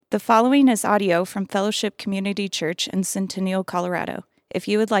The following is audio from Fellowship Community Church in Centennial, Colorado. If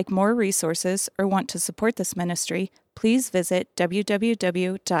you would like more resources or want to support this ministry, please visit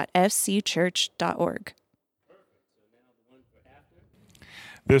www.fcchurch.org.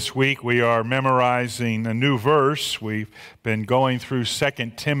 This week we are memorizing a new verse. We've been going through 2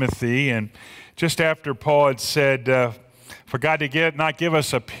 Timothy, and just after Paul had said, for God to not give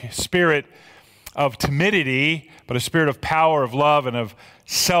us a spirit of timidity, but a spirit of power, of love, and of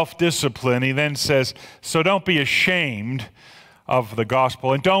self-discipline, he then says, so don't be ashamed of the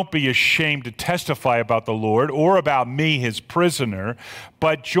gospel, and don't be ashamed to testify about the Lord or about me, his prisoner,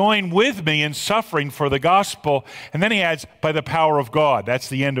 but join with me in suffering for the gospel. And then he adds, by the power of God. That's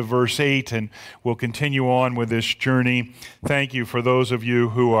the end of verse 8, and we'll continue on with this journey. Thank you for those of you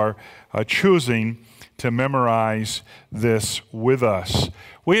who are choosing to memorize this with us.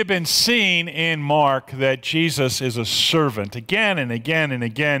 We have been seeing in Mark that Jesus is a servant. Again and again and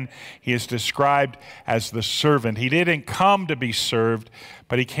again, he is described as the servant. He didn't come to be served,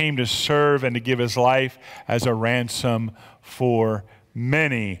 but he came to serve and to give his life as a ransom for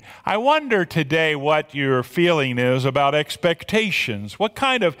many. I wonder today what your feeling is about expectations. What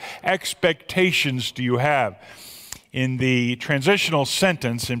kind of expectations do you have? In the transitional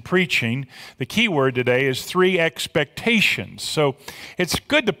sentence in preaching, the key word today is 3 expectations. So it's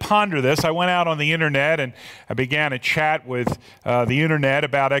good to ponder this. I went out on the internet and I began a chat with the internet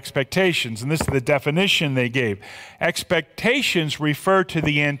about expectations, and this is the definition they gave. Expectations refer to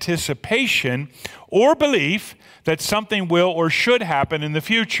the anticipation or belief that something will or should happen in the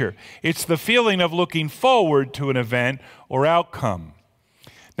future. It's the feeling of looking forward to an event or outcome.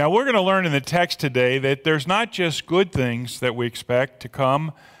 Now, we're going to learn in the text today that there's not just good things that we expect to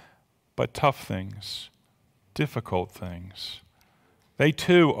come, but tough things, difficult things. They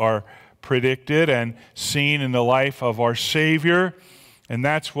too are predicted and seen in the life of our Savior, and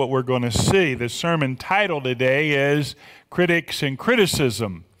that's what we're going to see. The sermon title today is Critics and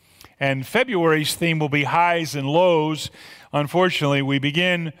Criticism, and February's theme will be highs and lows. Unfortunately, we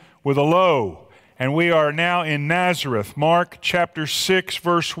begin with a low. And we are now in Nazareth, Mark chapter 6,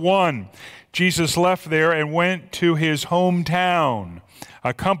 verse 1. Jesus left there and went to his hometown,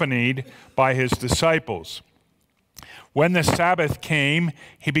 accompanied by his disciples. When the Sabbath came,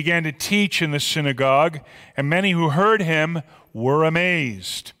 he began to teach in the synagogue, and many who heard him were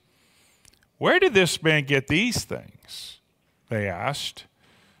amazed. Where did this man get these things? They asked.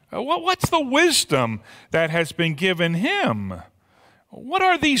 What's the wisdom that has been given him? What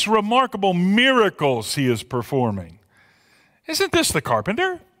are these remarkable miracles he is performing? Isn't this the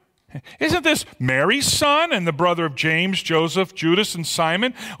carpenter? Isn't this Mary's son and the brother of James, Joseph, Judas, and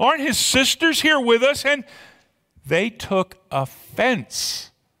Simon? Aren't his sisters here with us? And they took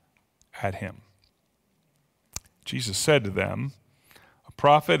offense at him. Jesus said to them, a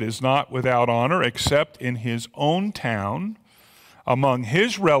prophet is not without honor except in his own town, among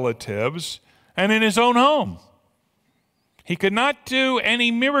his relatives, and in his own home. He could not do any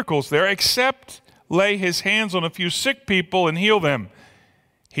miracles there except lay his hands on a few sick people and heal them.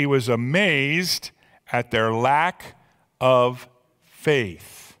 He was amazed at their lack of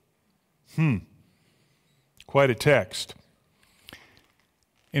faith. Quite a text.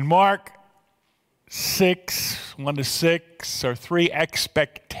 In Mark 6, 1-6, are 3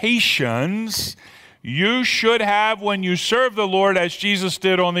 expectations you should have when you serve the Lord as Jesus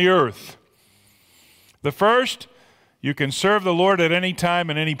did on the earth. The first, you can serve the Lord at any time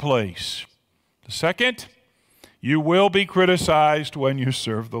and any place. The second, you will be criticized when you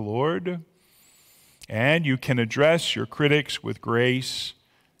serve the Lord. And you can address your critics with grace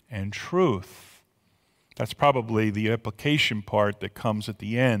and truth. That's probably the application part that comes at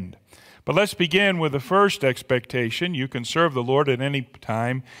the end. But let's begin with the first expectation. You can serve the Lord at any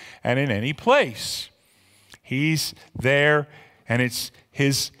time and in any place. He's there, and it's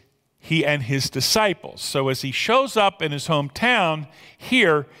he and his disciples. So as he shows up in his hometown,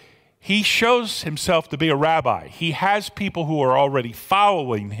 here he shows himself to be a rabbi. He has people who are already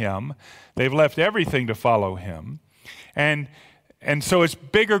following him. They've left everything to follow him. And so it's a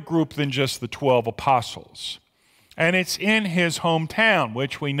bigger group than just the 12 apostles. And it's in his hometown,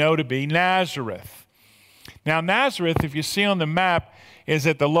 which we know to be Nazareth. Now, Nazareth, if you see on the map, is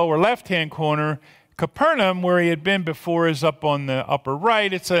at the lower left-hand corner. Capernaum, where he had been before, is up on the upper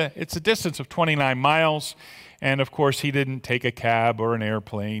right. It's a distance of 29 miles. And, of course, he didn't take a cab or an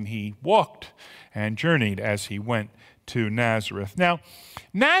airplane. He walked and journeyed as he went to Nazareth. Now,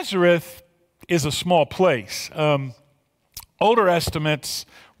 Nazareth is a small place. Older estimates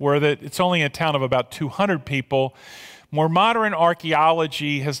were that it's only a town of about 200 people. More modern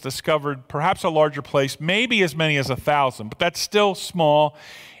archaeology has discovered perhaps a larger place, maybe as many as 1,000, but that's still small.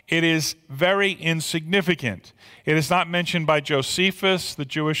 it is very insignificant. It is not mentioned by Josephus, the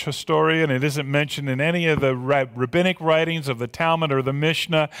Jewish historian. It isn't mentioned in any of the rabbinic writings of the Talmud or the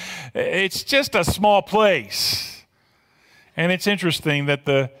Mishnah. It's just a small place. And it's interesting that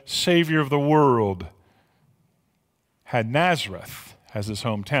the Savior of the world had Nazareth as his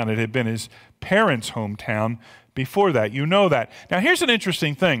hometown. It had been his parents' hometown before that. You know that. Now, here's an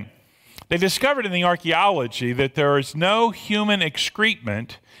interesting thing. They discovered in the archaeology that there is no human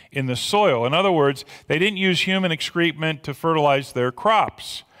excrement in the soil. In other words, they didn't use human excrement to fertilize their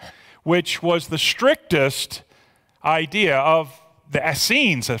crops, which was the strictest idea of the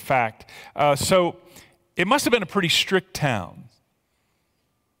Essenes, in fact. So it must have been a pretty strict town.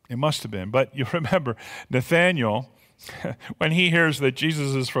 It must have been. But you remember, Nathanael, when he hears that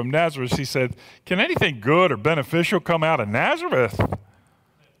Jesus is from Nazareth, he said, "Can anything good or beneficial come out of Nazareth?"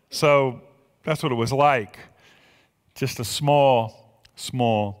 So that's what it was like. Just a small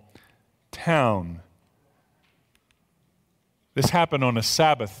town. This happened on a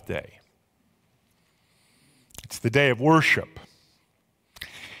Sabbath day. It's the day of worship.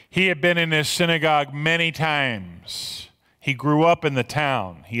 He had been in this synagogue many times. He grew up in the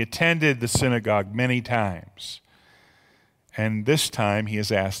town. He attended the synagogue many times. And this time he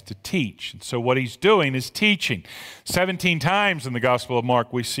is asked to teach. And so what he's doing is teaching. 17 times in the Gospel of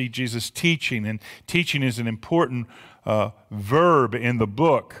Mark we see Jesus teaching, and teaching is an important verb in the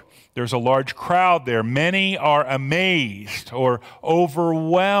book. There's a large crowd there. Many are amazed or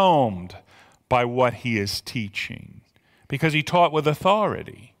overwhelmed by what he is teaching because he taught with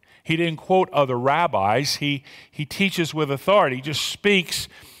authority. He didn't quote other rabbis. He teaches with authority. He just speaks,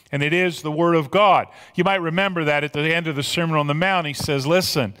 and it is the Word of God. You might remember that at the end of the Sermon on the Mount, he says,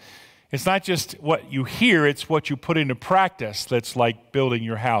 listen, it's not just what you hear, it's what you put into practice that's like building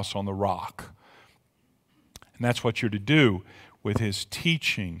your house on the rock. And that's what you're to do with his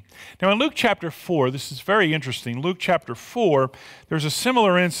teaching. Now in Luke chapter 4, this is very interesting. Luke chapter 4, there's a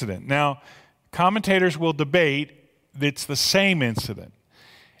similar incident. Now, commentators will debate that it's the same incident.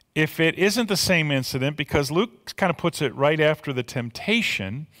 If it isn't the same incident, because Luke kind of puts it right after the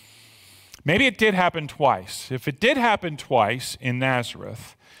temptation, maybe it did happen twice. If it did happen twice in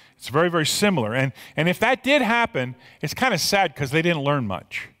Nazareth, it's very, very similar. And if that did happen, it's kind of sad because they didn't learn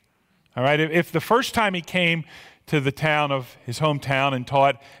much. All right, if the first time he came to the town of his hometown and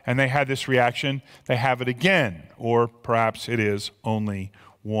taught, and they had this reaction, they have it again. Or perhaps it is only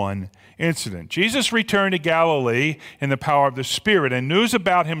one incident. Jesus returned to Galilee in the power of the Spirit, and news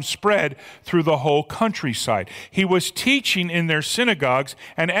about him spread through the whole countryside. He was teaching in their synagogues,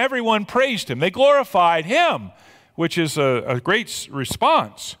 and everyone praised him. They glorified him, which is a great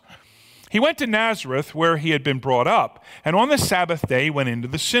response. He went to Nazareth, where he had been brought up, and on the Sabbath day he went into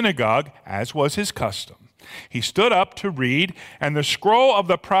the synagogue, as was his custom. He stood up to read, and the scroll of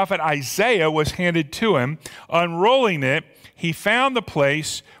the prophet Isaiah was handed to him. Unrolling it, he found the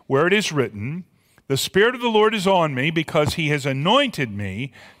place where it is written, "The Spirit of the Lord is on me, because he has anointed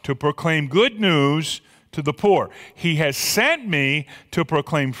me to proclaim good news to the poor. He has sent me to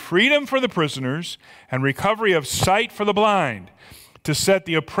proclaim freedom for the prisoners and recovery of sight for the blind, to set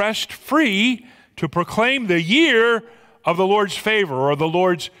the oppressed free, to proclaim the year of the Lord's favor," or the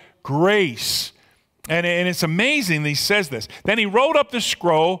Lord's grace. And it's amazing that he says this. Then he rolled up the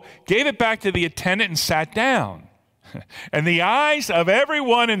scroll, gave it back to the attendant, and sat down. And the eyes of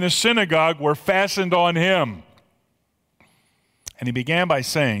everyone in the synagogue were fastened on him. And he began by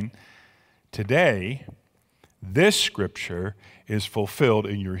saying, "Today, this scripture is fulfilled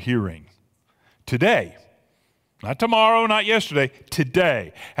in your hearing." Today. Not tomorrow, not yesterday,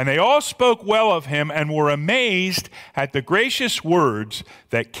 today. And they all spoke well of him and were amazed at the gracious words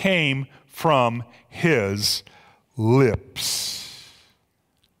that came from his lips.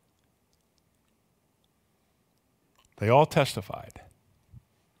 They all testified,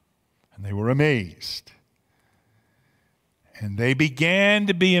 and they were amazed. And they began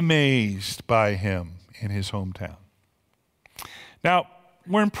to be amazed by him in his hometown. Now,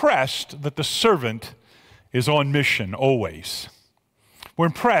 we're impressed that the servant is on mission always. We're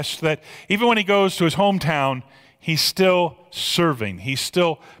impressed that even when he goes to his hometown, he's still serving. He's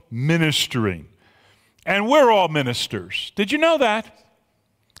still ministering. And we're all ministers. Did you know that?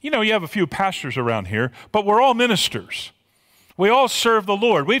 You know, you have a few pastors around here, but we're all ministers. We all serve the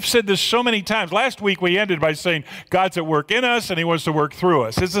Lord. We've said this so many times. Last week we ended by saying God's at work in us and he wants to work through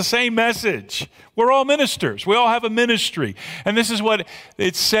us. It's the same message. We're all ministers. We all have a ministry. And this is what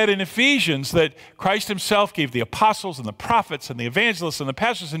it's said in Ephesians, that Christ himself gave the apostles and the prophets and the evangelists and the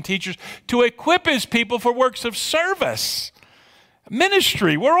pastors and teachers to equip his people for works of service.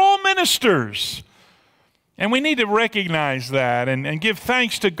 Ministry. We're all ministers. And we need to recognize that and give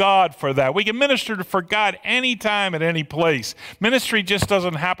thanks to God for that. We can minister for God anytime at any place. Ministry just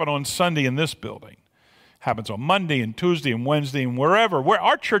doesn't happen on Sunday in this building. It happens on Monday and Tuesday and Wednesday and wherever.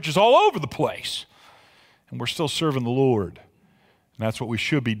 Our church is all over the place. And we're still serving the Lord. And that's what we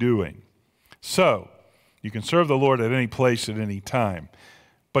should be doing. So, you can serve the Lord at any place at any time.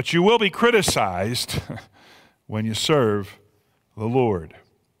 But you will be criticized when you serve the Lord.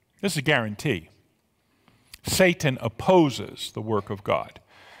 This is a guarantee. Satan opposes the work of God,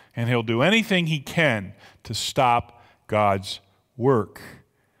 and he'll do anything he can to stop God's work.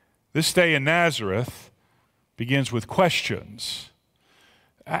 This day in Nazareth begins with questions.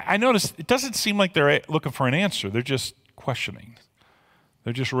 I notice it doesn't seem like they're looking for an answer. They're just questioning.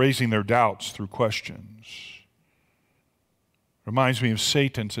 They're just raising their doubts through questions. Reminds me of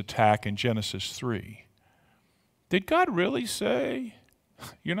Satan's attack in Genesis 3. Did God really say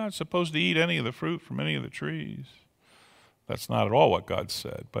you're not supposed to eat any of the fruit from any of the trees? That's not at all what God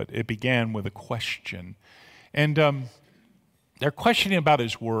said, but it began with a question. And they're questioning about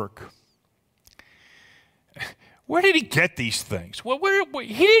his work. Where did he get these things? Well,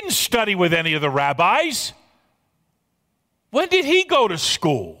 he didn't study with any of the rabbis. When did he go to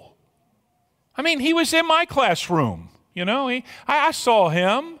school? I mean, he was in my classroom. You know, I saw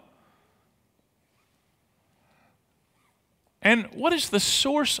him. And what is the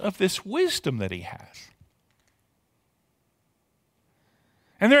source of this wisdom that he has?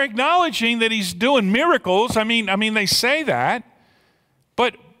 And they're acknowledging that he's doing miracles. I mean, they say that.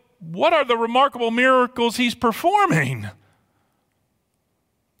 But what are the remarkable miracles he's performing?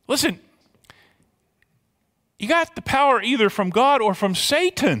 Listen, you got the power either from God or from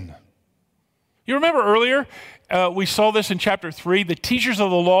Satan. You remember earlier, we saw this in chapter 3, the teachers of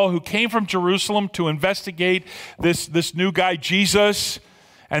the law who came from Jerusalem to investigate this new guy, Jesus,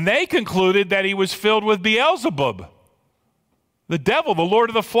 and they concluded that he was filled with Beelzebub, the devil, the Lord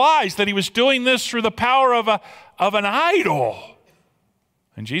of the Flies, that he was doing this through the power of an idol.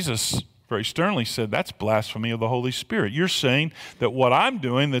 And Jesus very sternly said, that's blasphemy of the Holy Spirit. You're saying that what I'm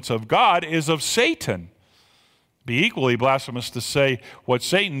doing that's of God is of Satan. It'd be equally blasphemous to say what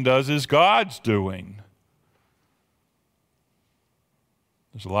Satan does is God's doing.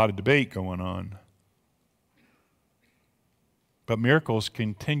 There's a lot of debate going on. But miracles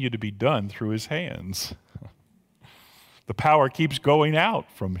continue to be done through his hands. The power keeps going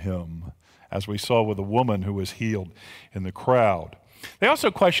out from him, as we saw with a woman who was healed in the crowd. They also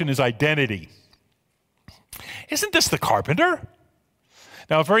question his identity. Isn't this the carpenter?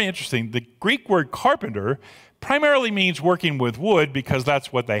 Now, very interesting. The Greek word carpenter primarily means working with wood because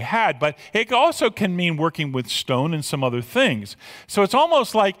that's what they had, but it also can mean working with stone and some other things. So it's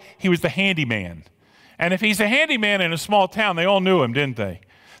almost like he was the handyman. And if he's a handyman in a small town, they all knew him, didn't they?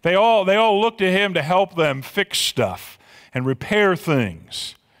 They all looked to him to help them fix stuff and repair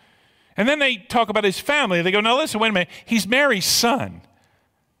things. And then they talk about his family. They go, now listen, wait a minute. He's Mary's son.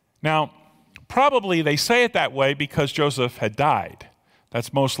 Now, probably they say it that way because Joseph had died.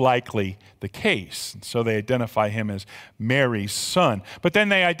 That's most likely the case. And so they identify him as Mary's son. But then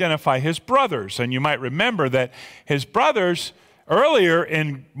they identify his brothers. And you might remember that his brothers earlier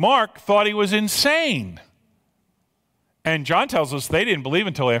in Mark thought he was insane. And John tells us they didn't believe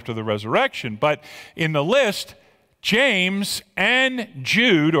until after the resurrection. But in the list, James and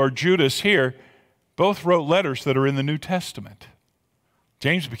Jude, or Judas here, both wrote letters that are in the New Testament.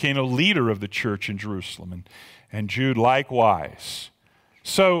 James became a leader of the church in Jerusalem, and Jude likewise.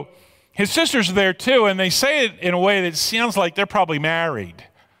 So his sisters are there too, and they say it in a way that sounds like they're probably married.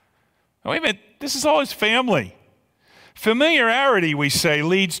 Wait a minute, this is all his family. Familiarity, we say,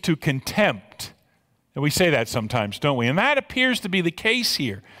 leads to contempt. And we say that sometimes, don't we? And that appears to be the case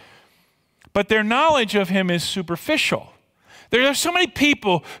here. But their knowledge of him is superficial. There are so many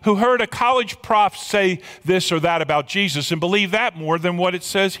people who heard a college prof say this or that about Jesus and believe that more than what it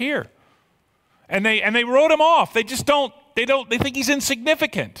says here. And they wrote him off. They think he's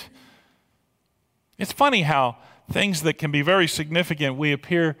insignificant. It's funny how things that can be very significant, we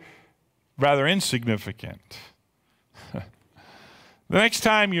appear rather insignificant. The next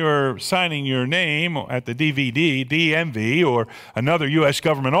time you're signing your name at the DMV, or another U.S.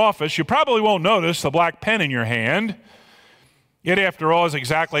 government office, you probably won't notice the black pen in your hand. It, after all, is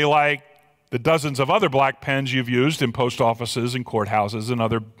exactly like the dozens of other black pens you've used in post offices and courthouses and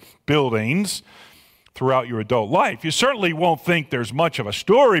other buildings throughout your adult life. You certainly won't think there's much of a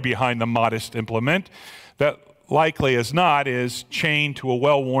story behind the modest implement that, likely as not, is chained to a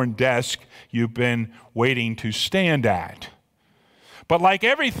well-worn desk you've been waiting to stand at. But like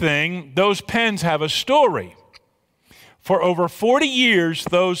everything, those pens have a story. For over 40 years,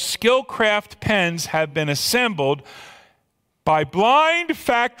 those Skillcraft pens have been assembled by blind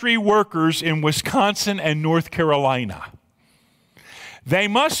factory workers in Wisconsin and North Carolina. They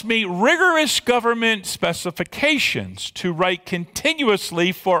must meet rigorous government specifications to write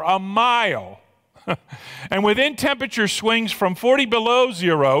continuously for a mile. And within temperature swings from 40 below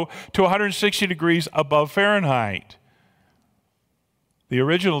zero to 160 degrees above Fahrenheit. The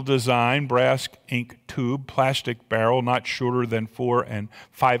original design, brass ink tube, plastic barrel, not shorter than 4 and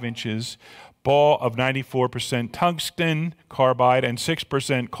 5 inches, ball of 94% tungsten carbide and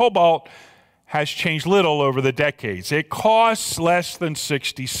 6% cobalt, has changed little over the decades. It costs less than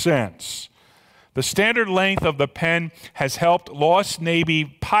 60 cents. The standard length of the pen has helped lost Navy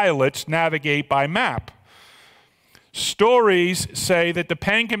pilots navigate by map. Stories say that the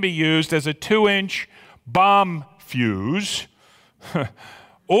pen can be used as a 2-inch bomb fuse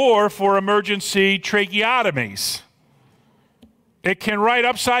or for emergency tracheotomies. It can write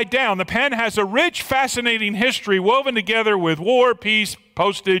upside down. The pen has a rich, fascinating history woven together with war, peace,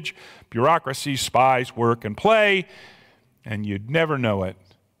 postage, bureaucracy, spies, work, and play, and you'd never know it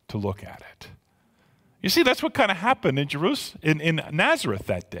to look at it. You see, that's what kind of happened in Jerusalem, in Nazareth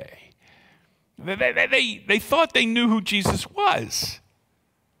that day. They thought they knew who Jesus was.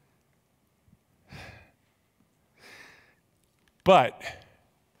 But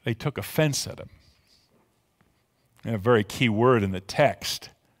they took offense at him. A very key word in the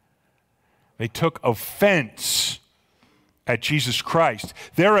text. They took offense at Jesus Christ.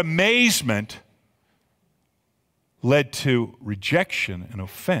 Their amazement led to rejection and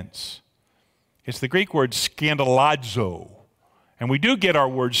offense. It's the Greek word scandalazo. And we do get our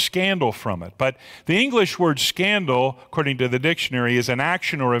word scandal from it. But the English word scandal, according to the dictionary, is an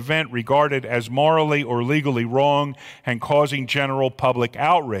action or event regarded as morally or legally wrong and causing general public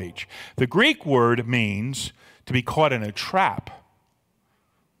outrage. The Greek word means to be caught in a trap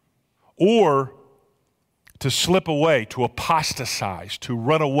or to slip away, to apostatize, to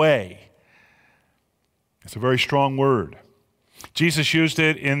run away. It's a very strong word. Jesus used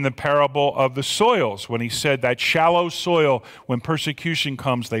it in the parable of the soils when he said that shallow soil, when persecution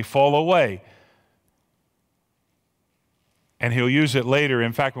comes, they fall away. And he'll use it later.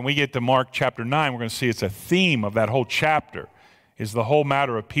 In fact, when we get to Mark chapter 9, we're going to see it's a theme of that whole chapter, is the whole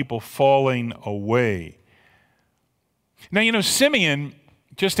matter of people falling away. Now, you know, Simeon,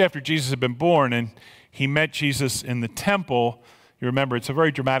 just after Jesus had been born, and he met Jesus in the temple. You remember, it's a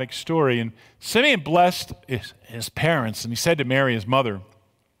very dramatic story. And Simeon blessed his parents, and he said to Mary, his mother,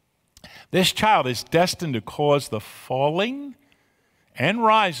 "This child is destined to cause the falling and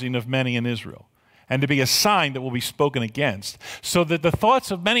rising of many in Israel, and to be a sign that will be spoken against, so that the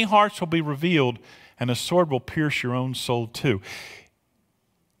thoughts of many hearts will be revealed, and a sword will pierce your own soul too."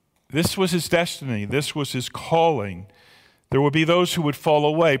 This was his destiny. This was his calling. There would be those who would fall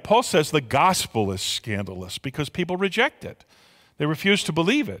away. Paul says the gospel is scandalous because people reject it. They refuse to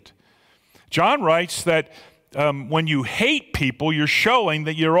believe it. John writes that when you hate people, you're showing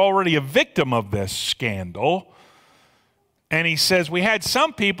that you're already a victim of this scandal. And he says, we had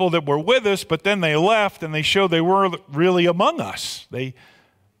some people that were with us, but then they left and they showed they weren't really among us. They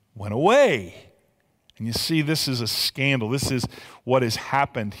went away. And you see, this is a scandal. This is what has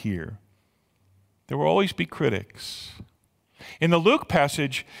happened here. There will always be critics. In the Luke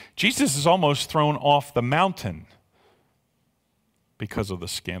passage, Jesus is almost thrown off the mountain because of the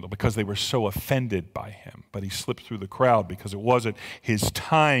scandal, because they were so offended by him. But he slipped through the crowd because it wasn't his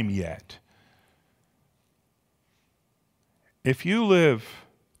time yet. If you live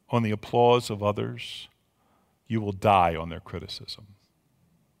on the applause of others, you will die on their criticism.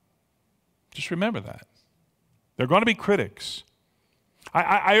 Just remember that. There are going to be critics.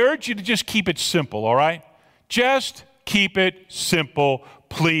 I urge you to just keep it simple, all right? Just keep it simple.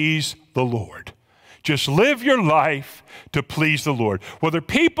 Please the Lord. Just live your life to please the Lord. Whether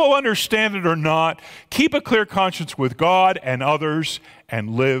people understand it or not, keep a clear conscience with God and others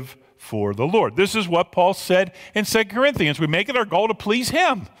and live for the Lord. This is what Paul said in 2 Corinthians. We make it our goal to please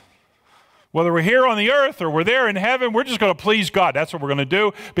him. Whether we're here on the earth or we're there in heaven, we're just going to please God. That's what we're going to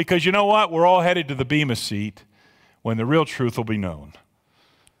do, because you know what? We're all headed to the bema seat when the real truth will be known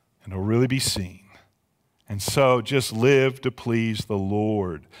and it'll really be seen. And so just live to please the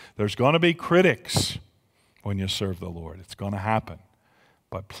Lord. There's going to be critics when you serve the Lord. It's going to happen.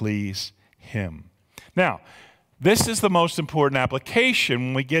 But please him. Now, this is the most important application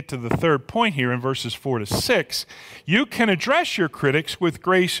when we get to the third point here in verses 4 to 6. You can address your critics with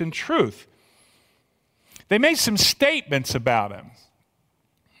grace and truth. They made some statements about him.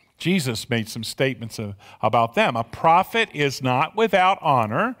 Jesus made some statements about them. A prophet is not without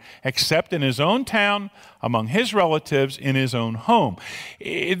honor except in his own town, among his relatives, in his own home.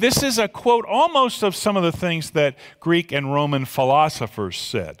 This is a quote almost of some of the things that Greek and Roman philosophers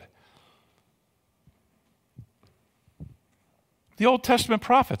said. The Old Testament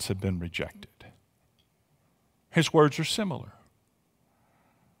prophets have been rejected. His words are similar.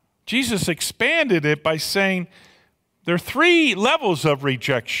 Jesus expanded it by saying there are 3 levels of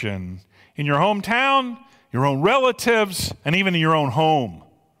rejection: in your hometown, your own relatives, and even in your own home.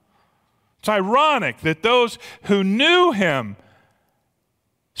 It's ironic that those who knew him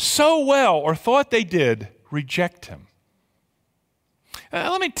so well, or thought they did, reject him.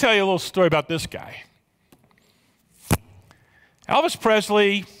 Let me tell you a little story about this guy. Elvis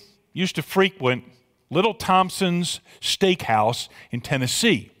Presley used to frequent Little Thompson's Steakhouse in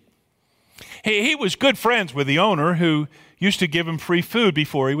Tennessee. He was good friends with the owner, who used to give him free food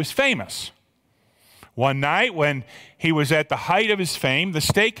before he was famous. One night, when he was at the height of his fame, the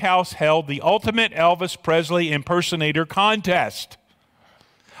steakhouse held the ultimate Elvis Presley impersonator contest.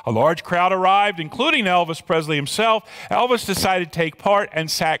 A large crowd arrived, including Elvis Presley himself. Elvis decided to take part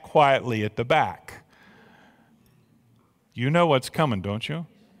and sat quietly at the back. You know what's coming, don't you?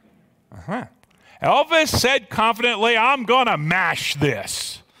 Elvis said confidently, "I'm going to mash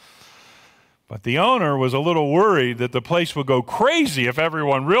this." But the owner was a little worried that the place would go crazy if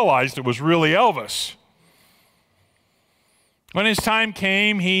everyone realized it was really Elvis. When his time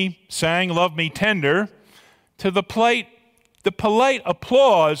came, he sang "Love Me Tender" to the polite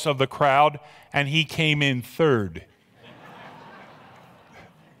applause of the crowd, and he came in third.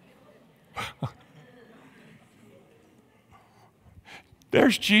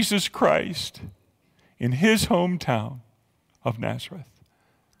 There's Jesus Christ in his hometown of Nazareth.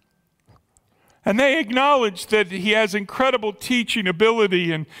 And they acknowledge that he has incredible teaching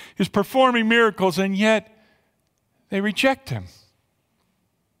ability and is performing miracles, and yet they reject him.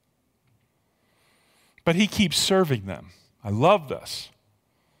 But he keeps serving them. I love this.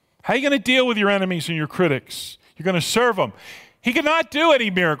 How are you going to deal with your enemies and your critics? You're going to serve them. He could not do any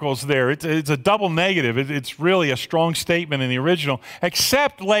miracles there. It's a double negative. It's really a strong statement in the original,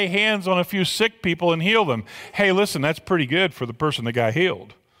 except lay hands on a few sick people and heal them. Hey, listen, that's pretty good for the person that got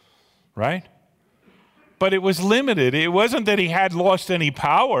healed, right? But it was limited. It wasn't that he had lost any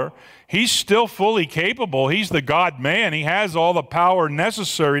power. He's still fully capable. He's the God-man. He has all the power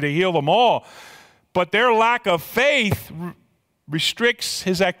necessary to heal them all. But their lack of faith restricts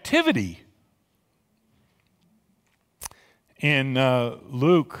his activity. In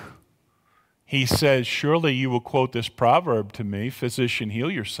Luke, he says, "Surely you will quote this proverb to me, 'Physician,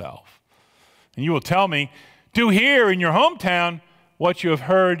 heal yourself.' And you will tell me, 'Do here in your hometown what you have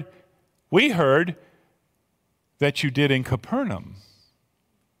heard, we heard, that you did in Capernaum.'"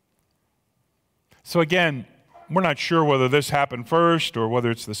 So again, we're not sure whether this happened first or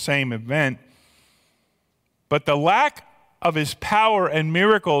whether it's the same event. But the lack of his power and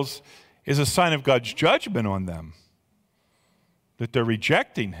miracles is a sign of God's judgment on them, that they're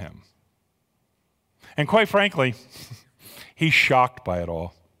rejecting him. And quite frankly, he's shocked by it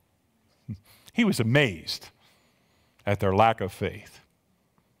all. He was amazed at their lack of faith.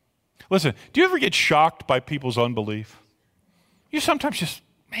 Listen, do you ever get shocked by people's unbelief? You sometimes just,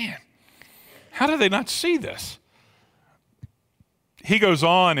 man, how do they not see this? He goes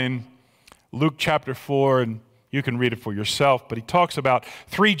on in Luke chapter 4, and you can read it for yourself, but he talks about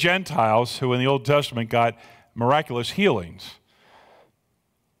 3 Gentiles who in the Old Testament got miraculous healings.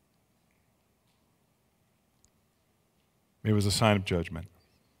 It was a sign of judgment.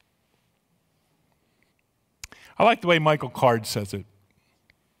 I like the way Michael Card says it.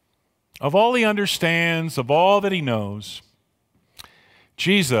 Of all he understands, of all that he knows,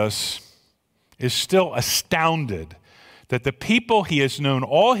 Jesus is still astounded that the people he has known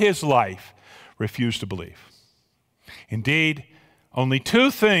all his life refuse to believe. Indeed, only 2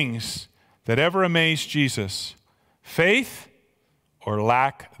 things that ever amazed Jesus: faith or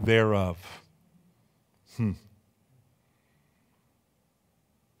lack thereof.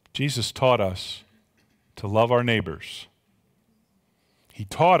 Jesus taught us to love our neighbors. He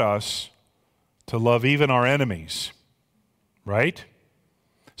taught us to love even our enemies, right?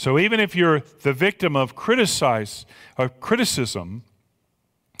 So even if you're the victim of criticism,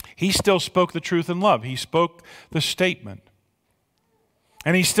 he still spoke the truth in love. He spoke the statement.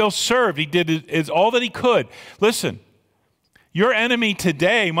 And he still served. He did all that he could. Listen, your enemy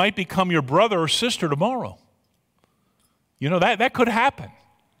today might become your brother or sister tomorrow. You know, that could happen.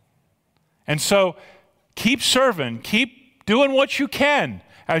 And so keep serving, keep doing what you can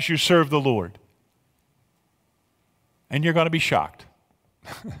as you serve the Lord. And you're going to be shocked.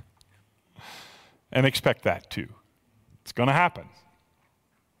 and expect that too. It's going to happen.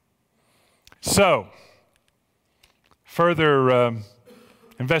 So, further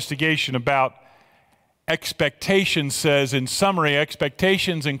investigation about expectation says, in summary,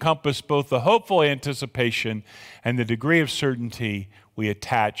 expectations encompass both the hopeful anticipation and the degree of certainty we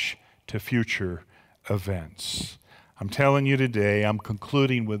attach to future events. I'm telling you today, I'm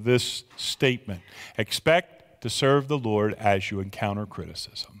concluding with this statement. Expect to serve the Lord as you encounter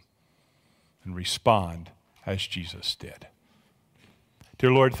criticism, and respond as Jesus did.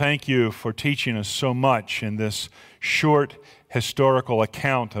 Dear Lord, thank you for teaching us so much in this short historical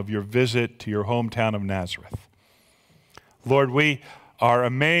account of your visit to your hometown of Nazareth. Lord, we are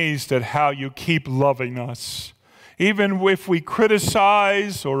amazed at how you keep loving us. Even if we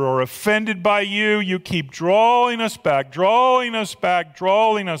criticize or are offended by you, you keep drawing us back, drawing us back,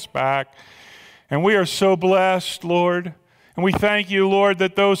 drawing us back. And we are so blessed, Lord. And we thank you, Lord,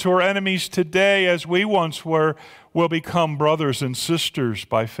 that those who are enemies today, as we once were, will become brothers and sisters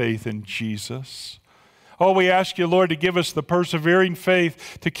by faith in Jesus. Oh, we ask you, Lord, to give us the persevering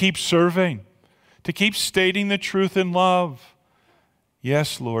faith to keep serving, to keep stating the truth in love.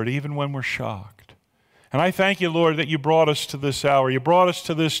 Yes, Lord, even when we're shocked. And I thank you, Lord, that you brought us to this hour. You brought us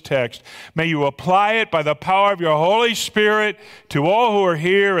to this text. May you apply it by the power of your Holy Spirit to all who are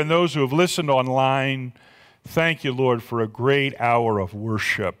here and those who have listened online. Thank you, Lord, for a great hour of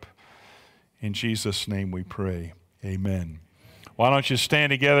worship. In Jesus' name we pray. Amen. Why don't you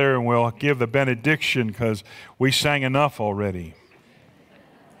stand together and we'll give the benediction because we sang enough already.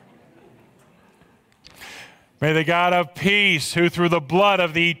 May the God of peace, who through the blood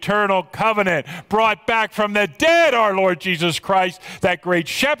of the eternal covenant brought back from the dead our Lord Jesus Christ, that great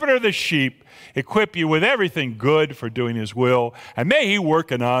shepherd of the sheep, equip you with everything good for doing his will. And may he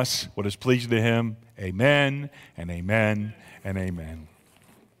work in us what is pleasing to him. Amen and amen and amen.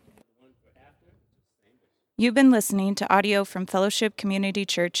 You've been listening to audio from Fellowship Community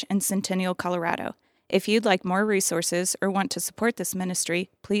Church in Centennial, Colorado. If you'd like more resources or want to support this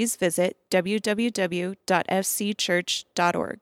ministry, please visit www.fcchurch.org.